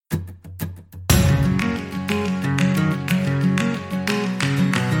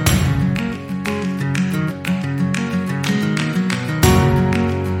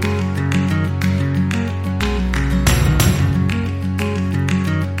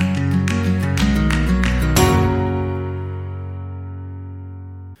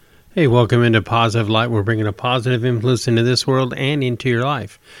Hey, welcome into Positive Light. We're bringing a positive influence into this world and into your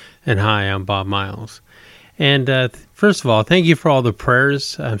life. And hi, I'm Bob Miles. And first of all, thank you for all the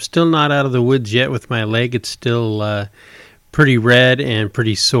prayers. I'm still not out of the woods yet with my leg. It's still pretty red and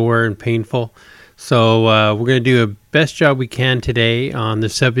pretty sore and painful. So we're going to do a best job we can today on the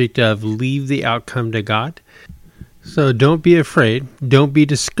subject of leave the outcome to God. So don't be afraid, don't be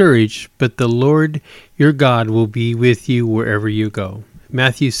discouraged, but the Lord your God will be with you wherever you go.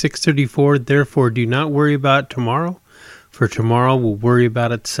 Matthew 6:34, therefore do not worry about tomorrow, for tomorrow will worry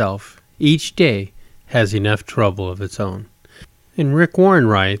about itself. Each day has enough trouble of its own. And Rick Warren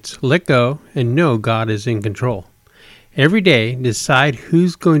writes, let go and know God is in control. Every day, decide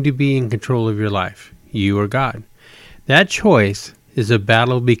who's going to be in control of your life, you or God. That choice is a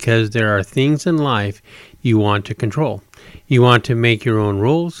battle because there are things in life you want to control. You want to make your own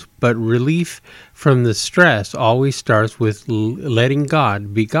rules, but relief from the stress always starts with letting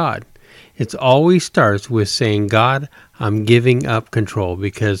God be God. It always starts with saying, God, I'm giving up control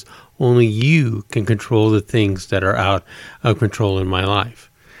because only you can control the things that are out of control in my life.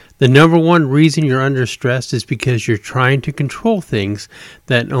 The number one reason you're under stress is because you're trying to control things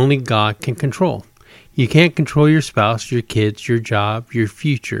that only God can control. You can't control your spouse, your kids, your job, your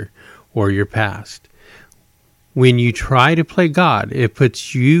future, or your past. When you try to play God, it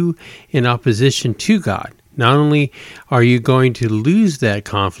puts you in opposition to God. Not only are you going to lose that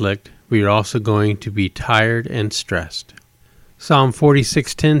conflict, but you're also going to be tired and stressed. Psalm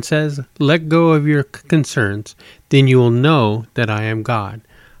 46:10 says, let go of your concerns, then you will know that I am God.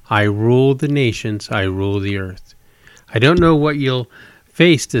 I rule the nations, I rule the earth. I don't know what you'll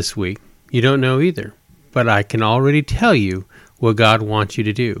face this week. You don't know either. But I can already tell you what God wants you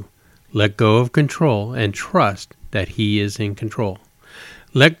to do. Let go of control and trust that He is in control.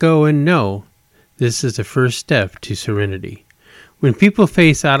 Let go and know this is the first step to serenity. When people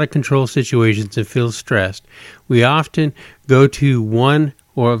face out-of-control situations and feel stressed, we often go to one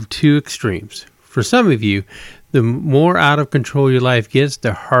or of two extremes. For some of you, the more out of control your life gets,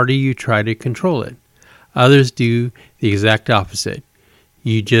 the harder you try to control it. Others do the exact opposite.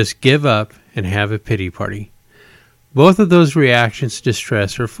 You just give up and have a pity party. Both of those reactions to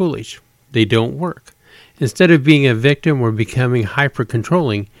stress are foolish. They don't work. Instead of being a victim or becoming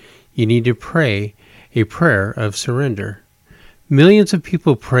hyper-controlling, you need to pray a prayer of surrender. Millions of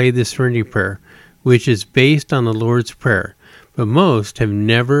people pray the serenity prayer, which is based on the Lord's Prayer, but most have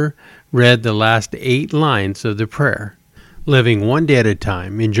never read the last 8 lines of the prayer. Living one day at a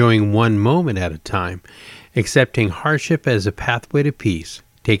time, enjoying one moment at a time, accepting hardship as a pathway to peace,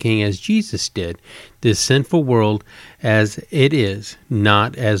 taking as Jesus did this sinful world as it is,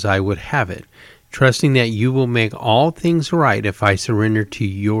 not as I would have it, trusting that you will make all things right if I surrender to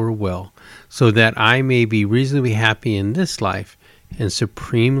your will, so that I may be reasonably happy in this life and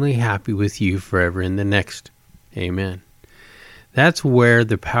supremely happy with you forever in the next. Amen. That's where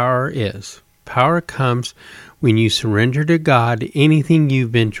the power is. Power comes when you surrender to God anything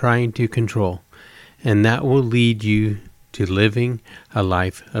you've been trying to control, and that will lead you to living a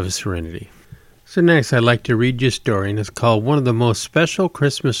life of serenity. So next, I'd like to read you a story, and it's called one of the most special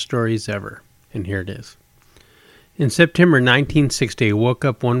Christmas stories ever. And here it is. In September 1960, I woke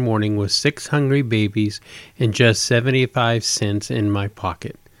up one morning with 6 hungry babies and just 75 cents in my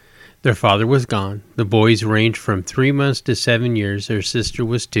pocket. Their father was gone. The boys ranged from 3 months to 7 years. Their sister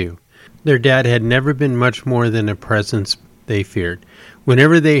was 2. Their dad had never been much more than a presence they feared.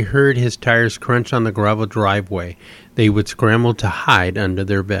 Whenever they heard his tires crunch on the gravel driveway, they would scramble to hide under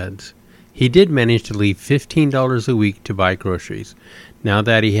their beds. He did manage to leave $15 a week to buy groceries. Now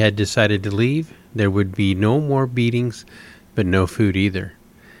that he had decided to leave, there would be no more beatings, but no food either.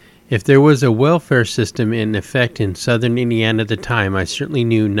 If there was a welfare system in effect in southern Indiana at the time, I certainly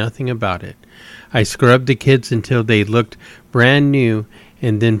knew nothing about it. I scrubbed the kids until they looked brand new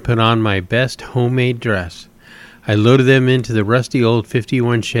and then put on my best homemade dress. I loaded them into the rusty old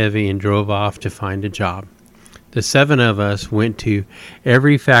 51 Chevy and drove off to find a job. The 7 of us went to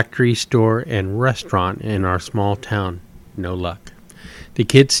every factory, store, and restaurant in our small town. No luck. The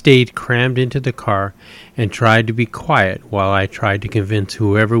kids stayed crammed into the car and tried to be quiet while I tried to convince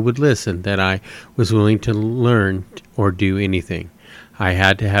whoever would listen that I was willing to learn or do anything. I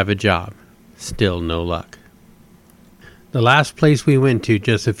had to have a job. Still no luck. The last place we went to,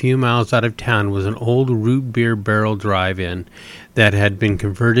 just a few miles out of town, was an old root beer barrel drive-in that had been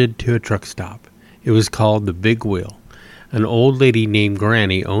converted to a truck stop. It was called the Big Wheel. An old lady named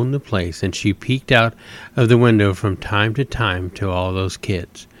Granny owned the place, and she peeked out of the window from time to all those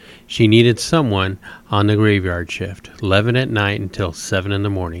kids. She needed someone on the graveyard shift, 11 at night until 7 in the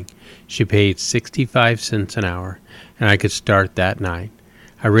morning. She paid 65 cents an hour, and I could start that night.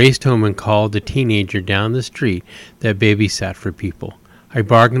 I raced home and called the teenager down the street that babysat for people. I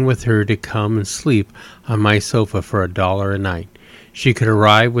bargained with her to come and sleep on my sofa for $1 a night. She could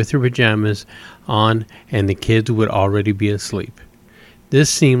arrive with her pajamas on and the kids would already be asleep. This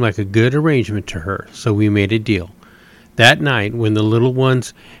seemed like a good arrangement to her, so we made a deal. That night, when the little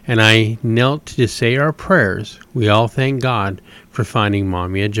ones and I knelt to say our prayers, we all thanked God for finding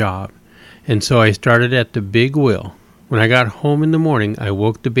Mommy a job. And so I started at the big wheel. When I got home in the morning, I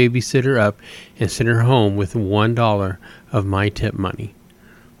woke the babysitter up and sent her home with $1 of my tip money,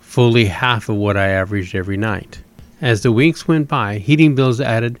 fully half of what I averaged every night. As the weeks went by, heating bills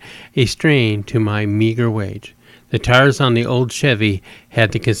added a strain to my meager wage. The tires on the old Chevy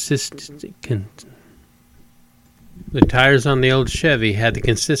had the consistency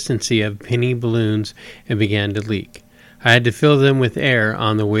of penny balloons and began to leak. I had to fill them with air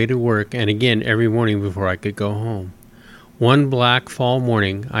on the way to work and again every morning before I could go home. One black fall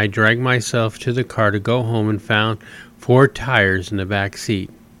morning, I dragged myself to the car to go home and found 4 tires in the back seat.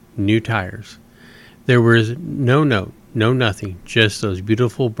 New tires. There was no note, no nothing, just those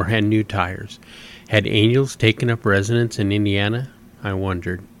beautiful brand new tires. Had angels taken up residence in Indiana? I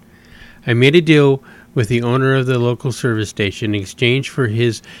wondered. I made a deal with the owner of the local service station. In exchange for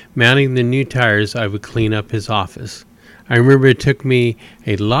his mounting the new tires, I would clean up his office. I remember it took me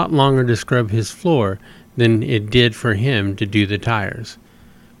a lot longer to scrub his floor than it did for him to do the tires.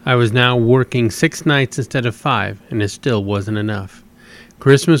 I was now working 6 nights instead of 5, and it still wasn't enough.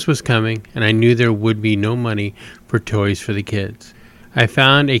 Christmas was coming, and I knew there would be no money for toys for the kids. I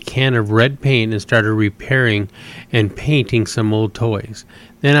found a can of red paint and started repairing and painting some old toys.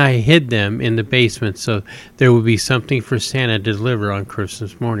 Then I hid them in the basement so there would be something for Santa to deliver on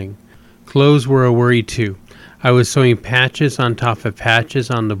Christmas morning. Clothes were a worry too. I was sewing patches on top of patches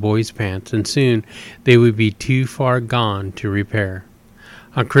on the boys' pants, and soon they would be too far gone to repair.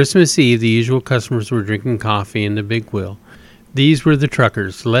 On Christmas Eve, the usual customers were drinking coffee in the big wheel. These were the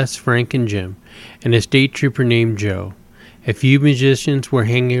truckers, Les, Frank, and Jim, and a state trooper named Joe. A few musicians were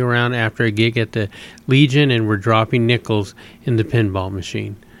hanging around after a gig at the Legion and were dropping nickels in the pinball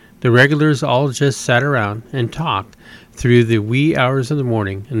machine. The regulars all just sat around and talked through the wee hours of the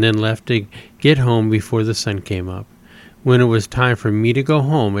morning and then left to get home before the sun came up. When it was time for me to go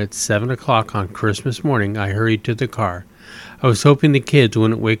home at 7 o'clock on Christmas morning, I hurried to the car. I was hoping the kids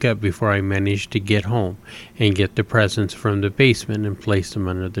wouldn't wake up before I managed to get home and get the presents from the basement and place them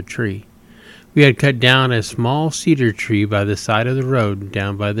under the tree. We had cut down a small cedar tree by the side of the road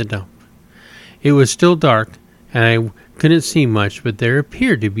down by the dump. It was still dark, and I couldn't see much, but there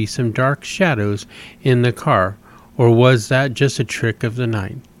appeared to be some dark shadows in the car, or was that just a trick of the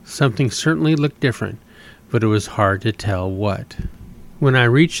night? Something certainly looked different, but it was hard to tell what. When I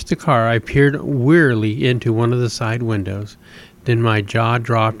reached the car, I peered wearily into one of the side windows. Then my jaw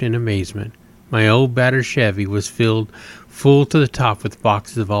dropped in amazement. My old battered Chevy was filled full to the top with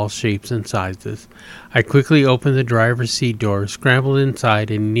boxes of all shapes and sizes. I quickly opened the driver's seat door, scrambled inside,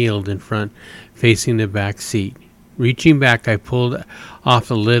 and kneeled in front, facing the back seat. Reaching back, I pulled off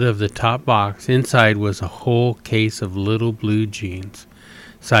the lid of the top box. Inside was a whole case of little blue jeans,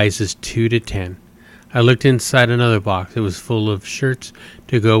 sizes 2 to 10. I looked inside another box. It was full of shirts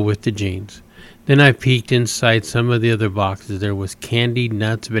to go with the jeans. Then I peeked inside some of the other boxes. There was candy,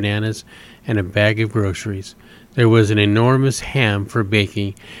 nuts, bananas, and a bag of groceries. There was an enormous ham for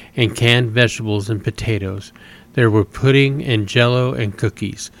baking, and canned vegetables and potatoes. There were pudding and jello and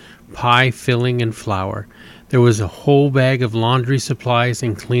cookies, pie filling and flour. There was a whole bag of laundry supplies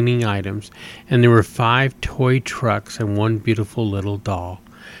and cleaning items, and there were 5 toy trucks and 1 beautiful little doll.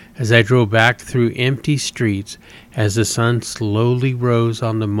 As I drove back through empty streets, as the sun slowly rose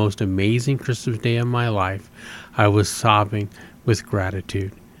on the most amazing Christmas day of my life, I was sobbing with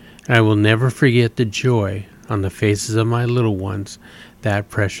gratitude. And I will never forget the joy on the faces of my little ones that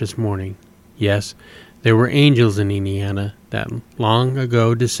precious morning. Yes, there were angels in Indiana that long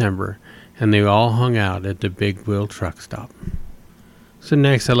ago December, and they all hung out at the Big Wheel truck stop. So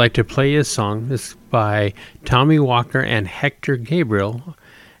next I'd like to play a song. This is by Tommy Walker and Hector Gabriel,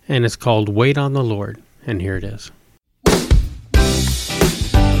 and it's called Wait on the Lord, and here it is.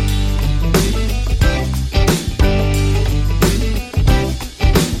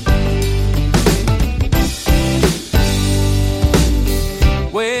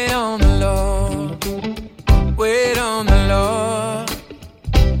 Wait on the Lord, wait on the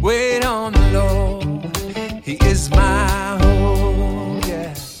Lord, wait on the Lord, He is my hope,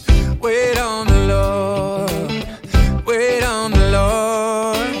 yeah. Wait on the Lord, wait on the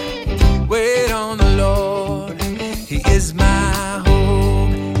Lord, wait on the Lord, He is my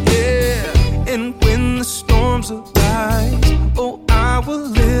hope, yeah. And when the storms arise, oh, I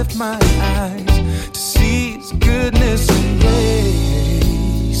will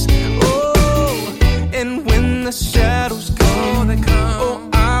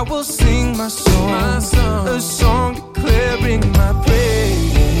song, a song declaring my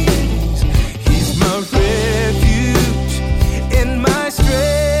praise. He's my refuge and my strength.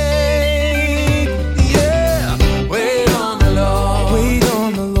 Yeah. Wait on the Lord. Wait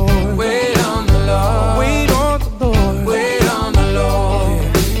on the Lord. Wait on the Lord. Wait on the Lord. Wait on the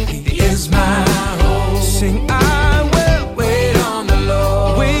Lord. He is my hope. Sing I will wait on the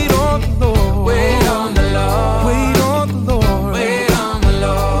Lord. Wait on the Lord. Wait on the Lord. Wait on the Lord. Wait on the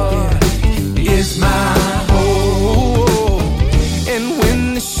Lord. He is my hope. And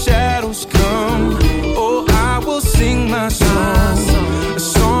when the shadows come, oh, I will sing my song, a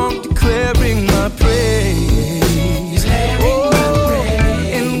song declaring my praise. Oh,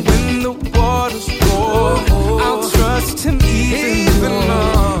 and when the waters roar, I'll trust him even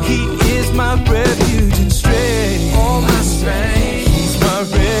more. He is my refuge and strength. All my strength. He's my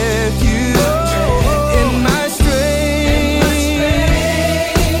refuge and my strength.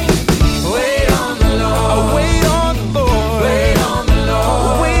 Wait on the Lord. Oh, wait on the Lord. Wait on the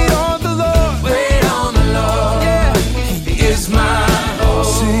Lord. Wait on the Lord. Wait on the Lord. Yeah, He is my hope.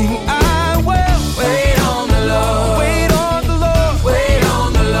 Sing I will wait on the Lord. Wait on the Lord. Wait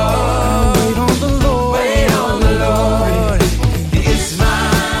on the Lord. Wait on the Lord. Wait on the Lord. He is my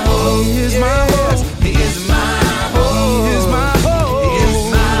hope. He is my hope. He is my hope. He is my hope. He is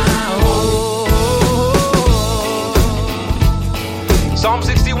my hope. Psalm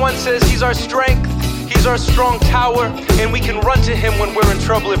 61 says he's our strength, he's our strong tower, and we can run to him when we're in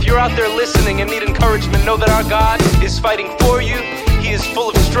trouble. If you're out there listening and need encouragement, know that our God is fighting for you. He is full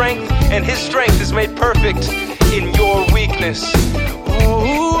of strength, and his strength is made perfect in your weakness. Oh,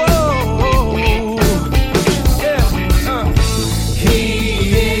 yeah.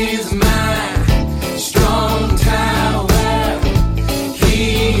 He is my strong tower.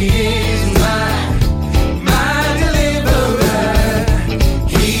 He is my deliverer.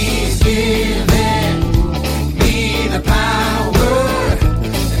 He's given me the power,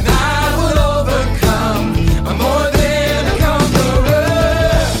 and I will overcome. I'm more than a conqueror.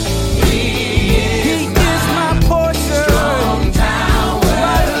 He is my portion, strong tower,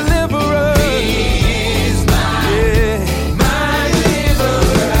 my deliverer. He is my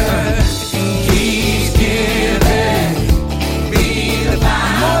deliverer. He's given me the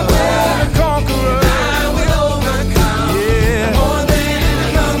power, more than a conqueror. I will overcome. More than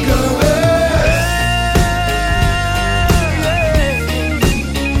a conqueror.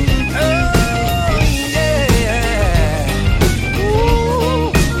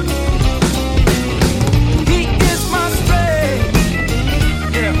 Ooh. He is my strength.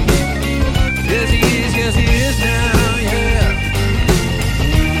 Yeah. Yes, he is. Yes, he is now. Yeah.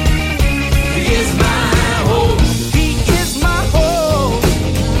 He is my hope. He is my hope.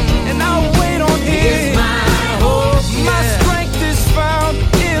 And I'll wait on him. He is my hope. My strength is found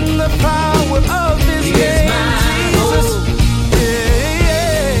in the power of his name. Jesus. Yeah.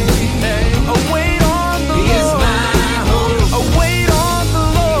 Oh, wait on the Lord. He is my hope. Oh, wait on the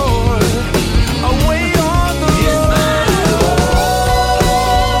Lord. Oh, wait on the Lord. He is my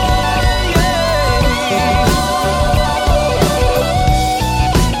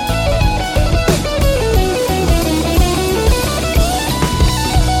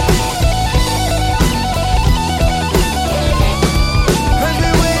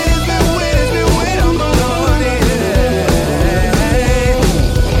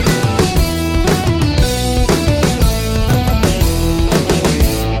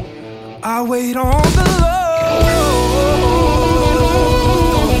I wait on the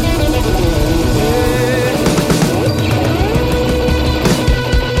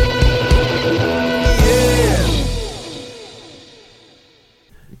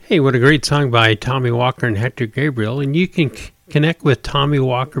Hey, what a great song by Tommy Walker and Hector Gabriel. And you can connect with Tommy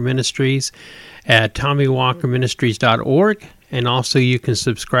Walker Ministries at TommyWalkerMinistries.org. And also you can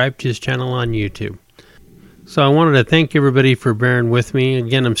subscribe to his channel on YouTube. So I wanted to thank everybody for bearing with me.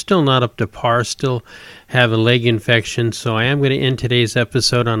 Again, I'm still not up to par, still have a leg infection. So I am going to end today's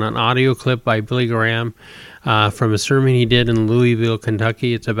episode on an audio clip by Billy Graham from a sermon he did in Louisville,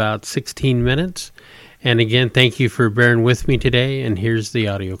 Kentucky. It's about 16 minutes. And again, thank you for bearing with me today, and here's the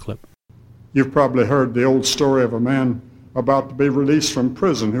audio clip. You've probably heard the old story of a man about to be released from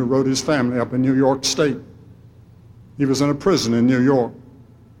prison who wrote his family up in New York State. He was in a prison in New York.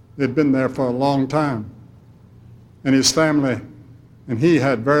 They'd been there for a long time. And his family and he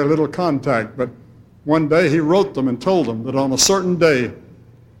had very little contact, but one day he wrote them and told them that on a certain day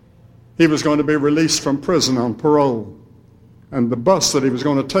he was going to be released from prison on parole. And the bus that he was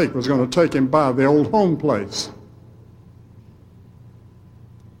going to take him by the old home place.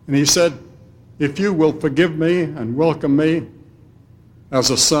 And he said, if you will forgive me and welcome me as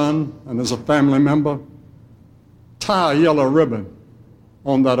a son and as a family member, tie a yellow ribbon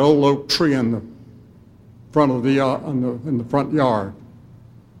on that old oak tree in the front of in the front yard.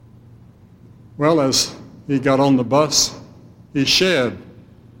 Well, as he got on the bus, he shared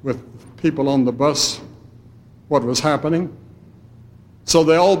with people on the bus what was happening. So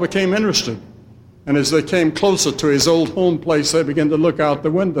they all became interested. And as they came closer to his old home place, they began to look out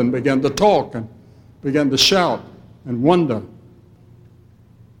the window and began to talk and began to shout and wonder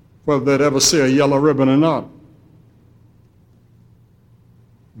whether they'd ever see a yellow ribbon or not.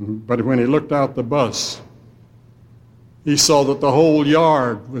 But when he looked out the bus, he saw that the whole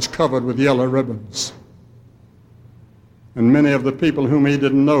yard was covered with yellow ribbons. And many of the people whom he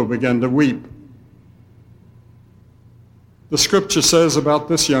didn't know began to weep. The scripture says about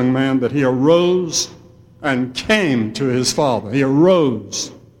this young man that he arose and came to his father. He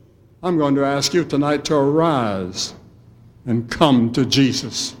arose. I'm going to ask you tonight to arise and come to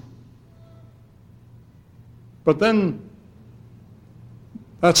Jesus. But then,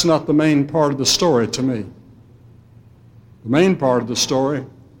 that's not the main part of the story to me. The main part of the story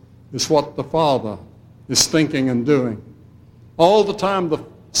is what the father is thinking and doing. All the time the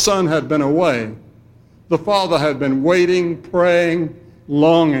son had been away, the father had been waiting, praying,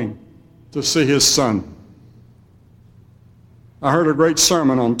 longing to see his son. I heard a great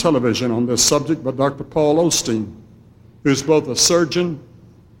sermon on television on this subject by Dr. Paul Osteen, who's both a surgeon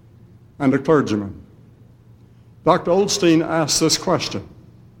and a clergyman. Dr. Osteen asked this question: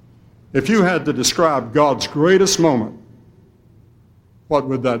 if you had to describe God's greatest moment, what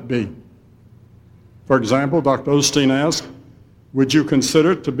would that be? For example, Dr. Osteen asked, would you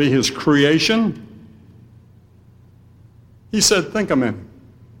consider it to be his creation? He said, think a minute.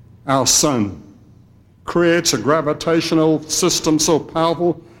 Our sun creates a gravitational system so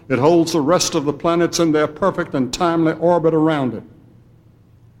powerful it holds the rest of the planets in their perfect and timely orbit around it.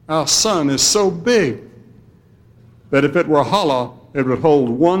 Our sun is so big that if it were hollow, it would hold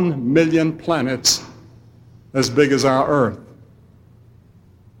 1 million planets as big as our Earth.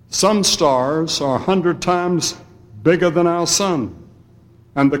 Some stars are 100 times bigger than our sun,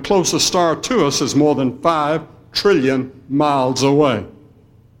 and the closest star to us is more than 5 trillion miles away.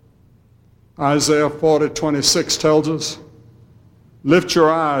 Isaiah 40:26 tells us, lift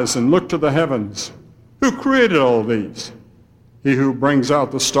your eyes and look to the heavens. Who created all these? He who brings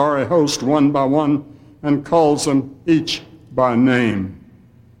out the starry host one by one and calls them each by name.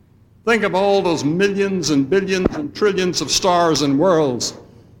 Think of all those millions and billions and trillions of stars and worlds,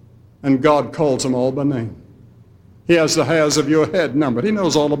 and God calls them all by name. He has the hairs of your head numbered. He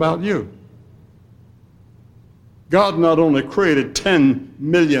knows all about you. God not only created 10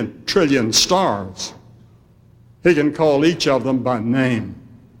 million trillion stars, he can call each of them by name.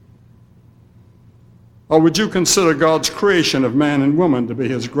 Or would you consider God's creation of man and woman to be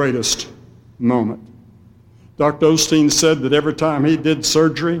his greatest moment? Dr. Osteen said that every time he did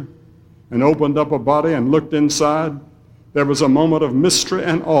surgery and opened up a body and looked inside, there was a moment of mystery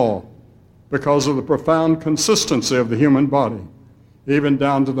and awe because of the profound consistency of the human body, even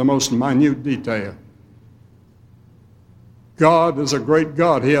down to the most minute detail. God is a great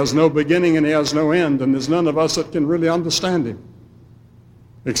God. He has no beginning and he has no end, and there's none of us that can really understand him,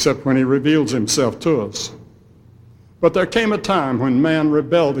 except when he reveals himself to us. But there came a time when man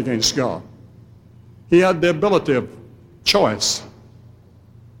rebelled against God. He had the ability of choice.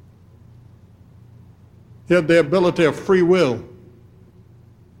 He had the ability of free will.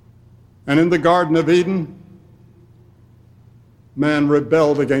 And in the Garden of Eden, man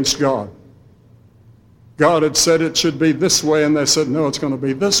rebelled against God. God had said it should be this way, and they said, no, it's going to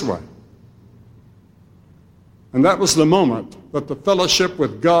be this way. And that was the moment that the fellowship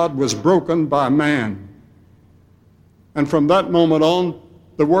with God was broken by man. And from that moment on,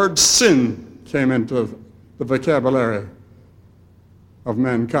 the word sin came into the vocabulary of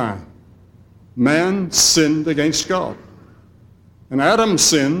mankind. Man sinned against God. And Adam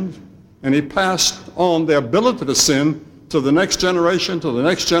sinned, and he passed on the ability to sin to the next generation,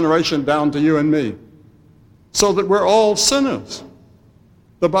 down to you and me. So that we're all sinners.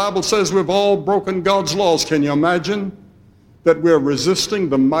 The Bible says we've all broken God's laws. Can you imagine that we're resisting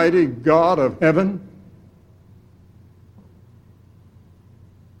the mighty God of heaven?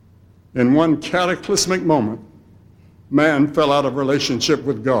 In one cataclysmic moment, man fell out of relationship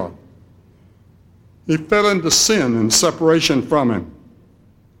with God. He fell into sin and separation from him.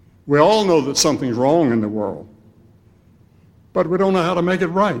 We all know that something's wrong in the world, but we don't know how to make it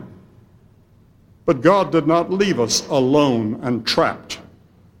right. But God did not leave us alone and trapped.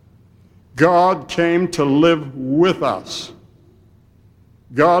 God came to live with us.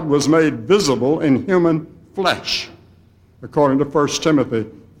 God was made visible in human flesh. according to 1 Timothy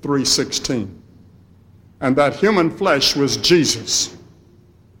 3:16. And that human flesh was Jesus.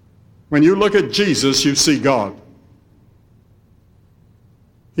 When you look at Jesus, you see God.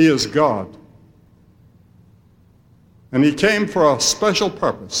 He is God. And he came for a special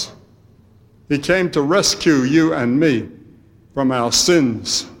purpose. He came to rescue you and me from our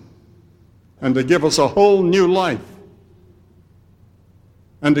sins and to give us a whole new life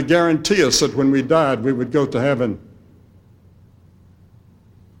and to guarantee us that when we died, we would go to heaven.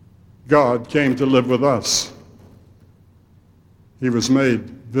 God came to live with us. He was made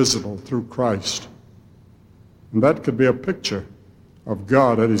visible through Christ. And that could be a picture of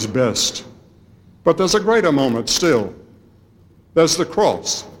God at his best. But there's a greater moment still. There's the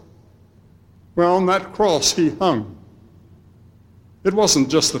cross. Well, on that cross he hung. It wasn't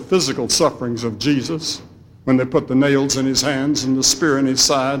just the physical sufferings of Jesus when they put the nails in his hands and the spear in his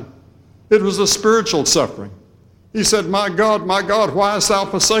side. It was the spiritual suffering. He said, my God, why hast thou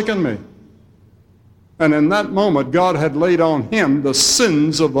forsaken me? And in that moment, God had laid on him the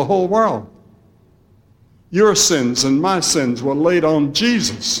sins of the whole world. Your sins and my sins were laid on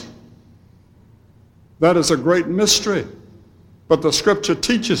Jesus. That is a great mystery. But the scripture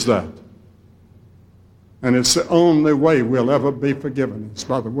teaches that. And it's the only way we'll ever be forgiven. It's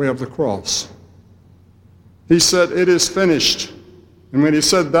by the way of the cross. He said, it is finished. And when he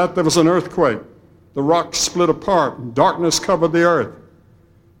said that, there was an earthquake. The rocks split apart and darkness covered the earth.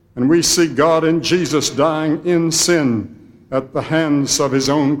 And we see God in Jesus dying in sin at the hands of his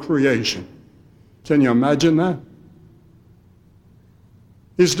own creation. Can you imagine that?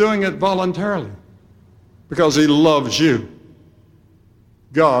 He's doing it voluntarily because he loves you.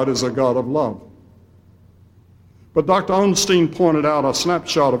 God is a God of love. But Dr. Osteen pointed out a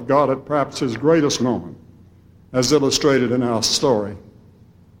snapshot of God at perhaps his greatest moment, as illustrated in our story.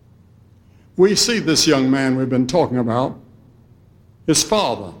 We see this young man we've been talking about, his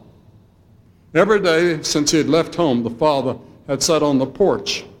father. Every day since he had left home, the father had sat on the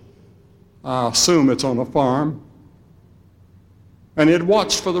porch. I assume it's on a farm. And he had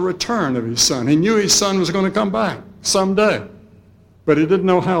watched for the return of his son. He knew his son was going to come back someday, but he didn't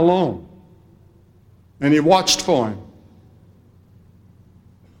know how long. And he watched for him.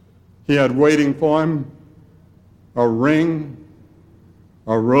 He had waiting for him a ring,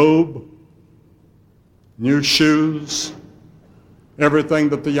 a robe, new shoes, everything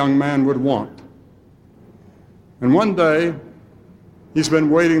that the young man would want. And one day, he's been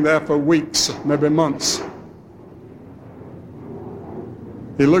waiting there for weeks, maybe months.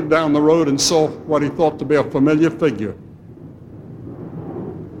 He looked down the road and saw what he thought to be a familiar figure.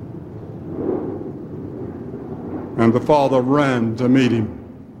 And the father ran to meet him.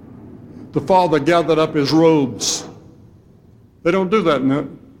 The father gathered up his robes. They don't do that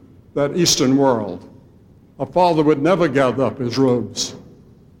in that Eastern world. A father would never gather up his robes.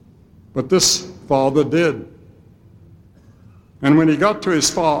 But this father did. And when he got to his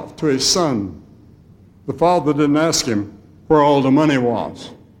son, the father didn't ask him where all the money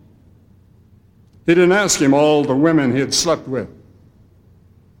was. He didn't ask him all the women he had slept with.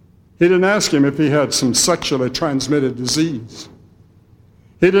 He didn't ask him if he had some sexually transmitted disease.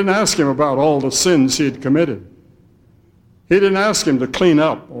 He didn't ask him about all the sins he had committed. He didn't ask him to clean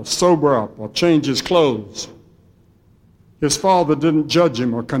up or sober up or change his clothes. His father didn't judge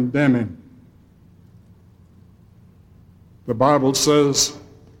him or condemn him. The Bible says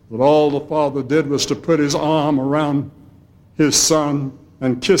that all the father did was to put his arm around his son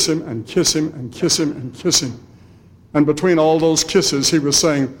and kiss him and kiss him and kiss him and kiss him. And between all those kisses, he was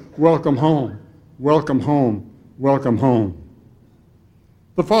saying, welcome home, welcome home, welcome home.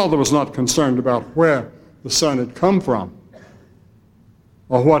 The father was not concerned about where the son had come from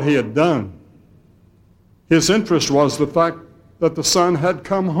or what he had done. His interest was the fact that the son had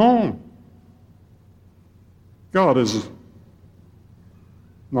come home. God is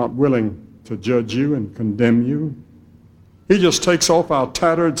not willing to judge you and condemn you. He just takes off our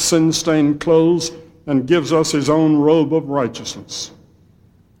tattered, sin-stained clothes and gives us his own robe of righteousness.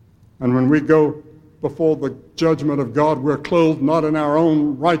 And when we go before the judgment of God, we're clothed not in our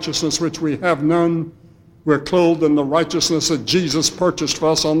own righteousness, which we have none. We're clothed in the righteousness that Jesus purchased for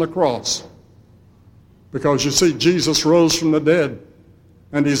us on the cross. Because you see, Jesus rose from the dead,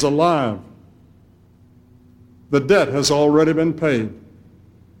 and he's alive. The debt has already been paid.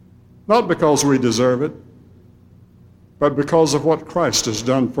 Not because we deserve it, but because of what Christ has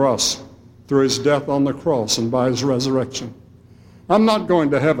done for us through his death on the cross and by his resurrection. I'm not going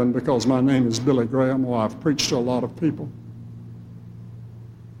to heaven because my name is Billy Graham or I've preached to a lot of people.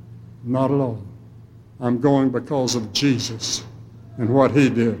 Not at all. I'm going because of Jesus and what he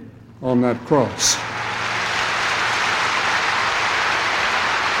did on that cross.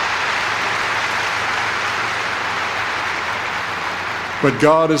 But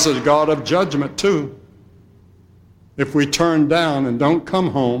God is a God of judgment too. If we turn down and don't come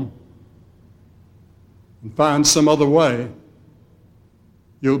home and find some other way,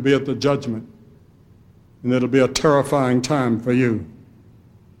 you'll be at the judgment. And it'll be a terrifying time for you.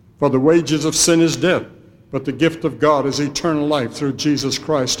 For the wages of sin is death, but the gift of God is eternal life through Jesus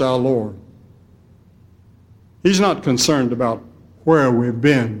Christ our Lord. He's not concerned about where we've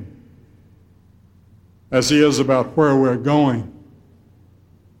been as he is about where we're going.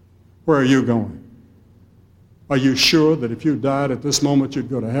 Where are you going? Are you sure that if you died at this moment you'd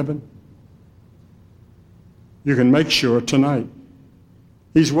go to heaven? You can make sure tonight.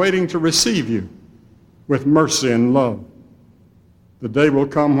 He's waiting to receive you with mercy and love. The day will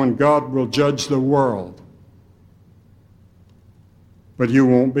come when God will judge the world. But you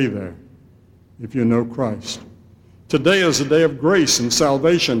won't be there if you know Christ. Today is a day of grace and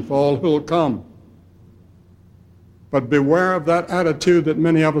salvation for all who will come. But beware of that attitude that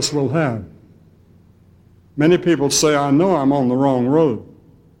many of us will have. Many people say, I know I'm on the wrong road,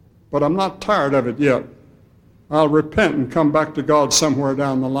 but I'm not tired of it yet. I'll repent and come back to God somewhere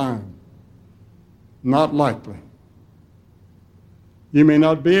down the line. Not likely. You may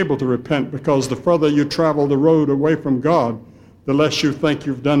not be able to repent because the further you travel the road away from God, the less you think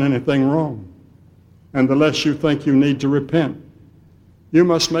you've done anything wrong, and the less you think you need to repent. You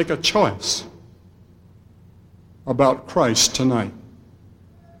must make a choice about Christ tonight.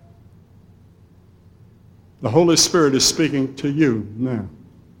 The Holy Spirit is speaking to you now.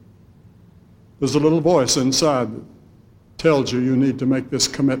 There's a little voice inside that tells you you need to make this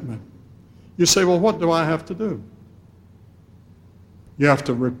commitment. You say, well, what do I have to do? You have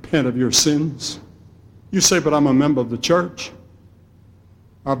to repent of your sins. You say, but I'm a member of the church.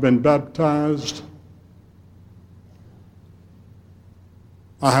 I've been baptized.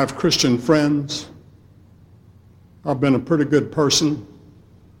 I have Christian friends. I've been a pretty good person.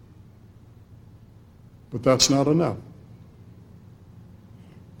 But that's not enough.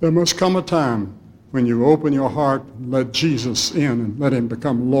 There must come a time when you open your heart and let Jesus in and let him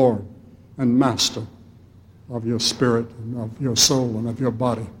become Lord and Master of your spirit and of your soul and of your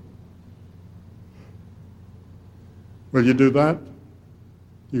body. Will you do that?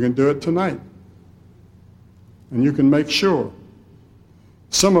 You can do it tonight. And you can make sure.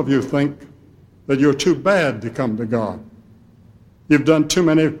 Some of you think that you're too bad to come to God. You've done too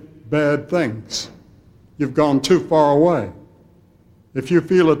many bad things. You've gone too far away. If you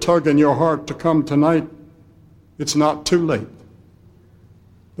feel a tug in your heart to come tonight, it's not too late.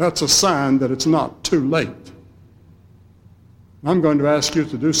 That's a sign that it's not too late. I'm going to ask you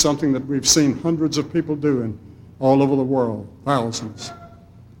to do something that we've seen hundreds of people doing all over the world, thousands.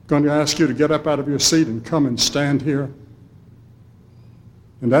 I'm going to ask you to get up out of your seat and come and stand here.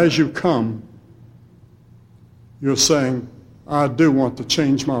 And as you come, you're saying, I do want to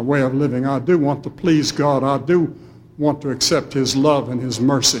change my way of living. I do want to please God. I do want to accept his love and his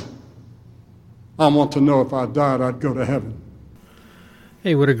mercy. I want to know if I died, I'd go to heaven.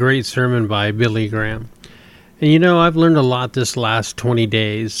 Hey, what a great sermon by Billy Graham. And you know, I've learned a lot this last 20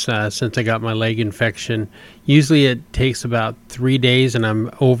 days since I got my leg infection. Usually it takes about 3 days and I'm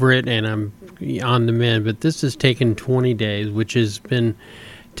over it and I'm on the mend. But this has taken 20 days, which has been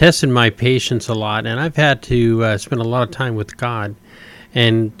testing my patience a lot. And I've had to spend a lot of time with God.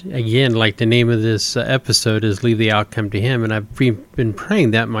 And again, like the name of this episode is Leave the Outcome to Him. And I've been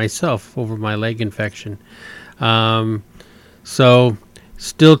praying that myself over my leg infection. So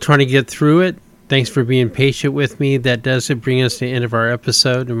still trying to get through it. Thanks for being patient with me. That does bring us to the end of our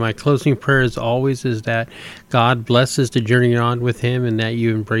episode. And my closing prayer as always is that God blesses the journey on with Him and that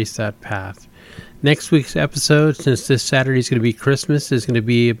you embrace that path. Next week's episode, since this Saturday is going to be Christmas, is going to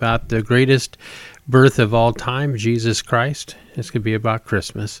be about the greatest birth of all time, Jesus Christ. It's going to be about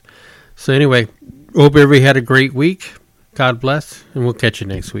Christmas. So anyway, hope everybody had a great week. God bless, and we'll catch you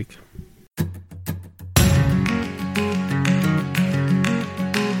next week.